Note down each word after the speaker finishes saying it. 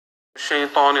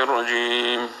الشيطان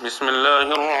الرجيم بسم الله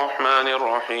الرحمن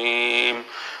الرحيم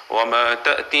وما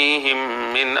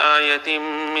تأتيهم من آية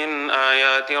من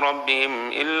آيات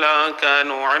ربهم إلا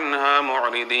كانوا عنها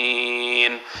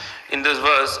معرضين. In this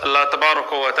verse, Allah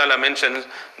Ta'ala mentions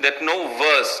that no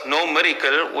verse, no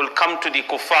miracle will come to the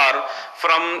kuffar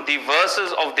from the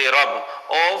verses of their Rabb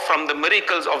or from the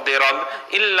miracles of their Rabb,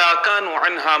 إِلَّا كَانُوا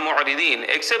عَنْهَا مُعْرِضِينَ.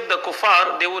 Except the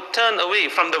kuffar, they would turn away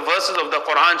from the verses of the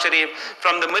Quran Sharif,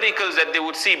 from the miracles that they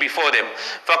would see before them.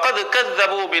 فَقَدْ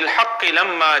كَذَّبُوا بِالْحَقِّ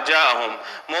لَمَّا جَاءَهُمْ.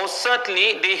 Most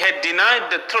certainly, they had denied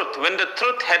the truth when the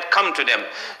truth had come to them.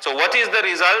 So what is the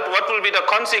result? What will be the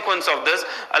consequence of this?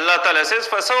 Allah Ta'ala says,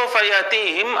 فَسَوْفَ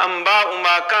يَأْتِيهِمْ أَنْبَاءُ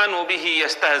مَا كَانُوا بِهِ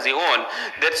يَسْتَهْزِئُونَ.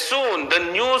 That soon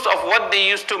the news of what they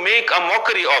used to make a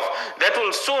mockery of, that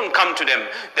will soon come to them.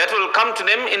 That will come to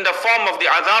them in the form of the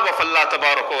azab of Allah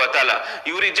Ta'ala.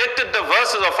 You rejected the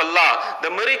verses of Allah. The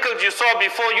miracles you saw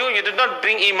before you, you did not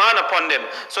bring iman upon them.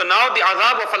 So now the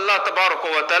azab of Allah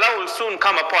Ta'ala will soon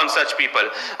come upon such people.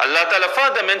 Allah Ta'ala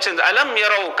further mentions, أَلَمْ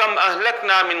يَرَوْا كَمْ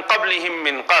أَهْلَكْنَا مِنْ قَبْلِهِمْ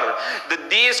مِنْ قَرْ. Did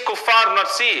these kuffar not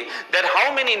see that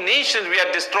how many nations we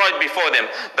had destroyed before them?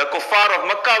 The kuffar of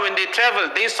Makkah, when they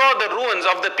traveled, they saw the ruins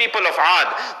of the people of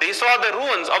Ad. They saw the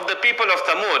ruins of the people of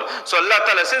Thamud. So Allah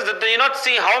Ta'ala says that they not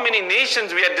see how many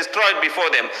nations we had destroyed before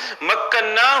them.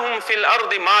 مَكَّنَّاهُمْ فِي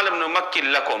الْأَرْضِ مَا لَمْ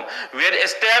نُمَكِّنْ لَكُمْ. We had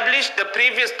established the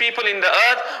previous people in the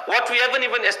earth what we haven't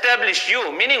even established you.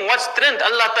 Meaning what strength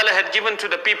Allah Ta'ala had given to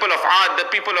the people of Ad, the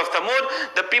people of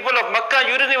Thamud, the people of Makkah,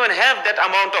 you didn't even have that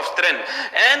amount of strength.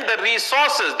 And the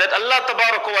resources that Allah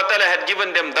Ta'ala had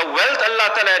given them, the wealth Allah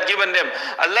Ta'ala had given them,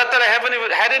 Allah Ta'ala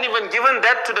hadn't even given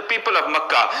that to the people of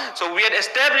Makkah. So we had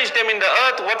established them in the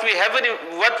earth what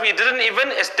we didn't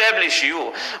even establish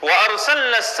you.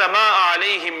 وَأَرْسَلْنَا السَّمَاءَ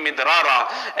عَلَيْهِمْ مِدْرَارًا.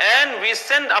 And we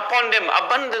sent upon them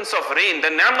abundance of rain. The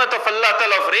ni'mat of Allah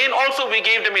Ta'ala of rain also we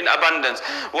gave them in abundance.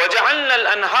 وَجَعَلْنَا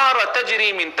الْأَنْهَارَ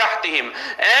تَجْرِي مِنْ تَحْتِهِمْ.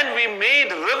 And we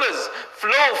made rivers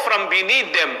flow from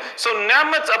beneath them. So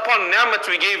ni'mats upon ni'mats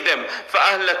we gave them.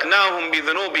 فَأَهْلَكْنَاهُمْ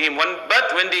بِذُنُوبِهِمْ.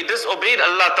 But when they disobeyed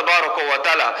Allah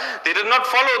Ta'ala, they did not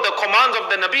follow the commands of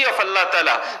the Nabi of Allah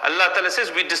Ta'ala. Allah Ta'ala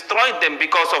says we destroyed them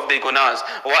because of their gunas.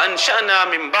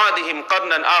 وَأَنْشَأْنَا مِنْ بَعْدِهِمْ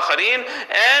قَرْنًا آخَرِينَ.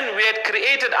 And we had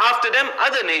created after them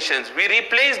other nations. We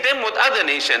replaced them with other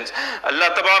nations. Allah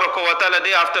Ta'ala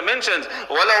thereafter mentions,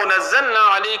 وَلَوْ نَزَّلْنَا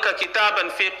عَلَيْكَ كِتَابًا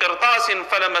فِي قِرْطَاسٍ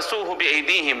فَلَمَسُوهُ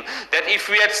بِأَيْدِيهِمْ. That if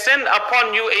we had sent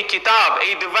upon you a kitab,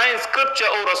 a divine scripture,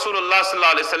 O Rasulullah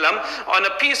sallallahu alaihi wasallam, on a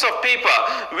piece of paper,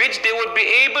 which they would be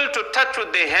able to touch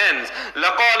with their hands,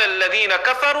 لَقَالَ الَّذِينَ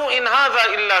كَفَرُوا إِنْ هَذَا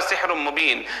إِلَّا سِحْرٌ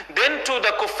مُبِينٌ. Then too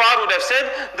the kuffar would have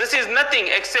said, this is nothing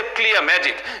except clear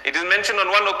magic. It is mentioned on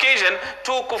one occasion,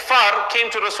 two kuffar came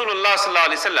to Rasulullah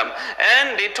sallallahu alaihi wasallam,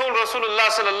 and they told Rasulullah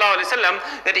sallallahu alaihi wasallam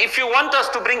that if you want us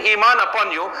to bring iman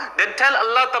upon you, then tell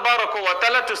Allah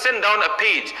Ta'ala to send down a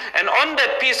page, and on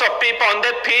that piece of paper, on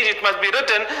that page it must be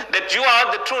written that you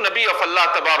are the true Nabi of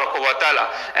Allah Ta'ala.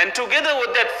 And together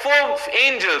with that, 4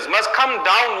 angels must come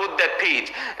down with that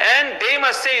page, and they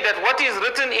must say that what is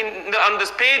written on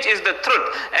this page is the truth,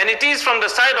 and it is from the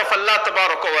side of Allah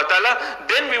Ta'ala.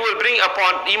 Then we will bring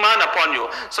upon iman upon you.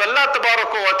 So Allah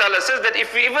Ta'ala says that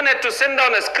if we even had to send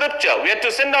down a scripture, we had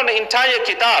to send down the entire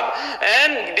kitab,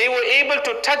 and they were able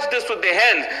to touch this with their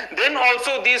hands, then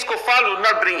also these kuffar would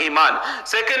not bring iman.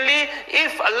 Secondly,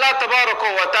 if Allah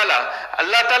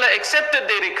Ta'ala accepted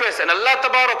their request, and Allah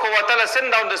Ta'ala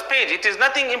sent down this page, it is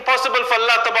nothing impossible for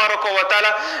Allah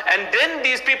Ta'ala, and then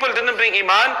these people didn't bring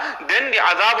iman, then the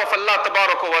azab of Allah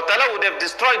Ta'ala would have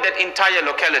destroyed that entire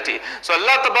locality. So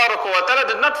Allah Ta'ala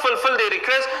did not fulfill their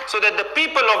request, so that the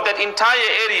people of that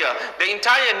entire area, the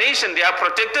entire nation, they are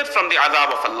protected from the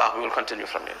azab of Allah. We will continue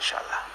from here, inshallah.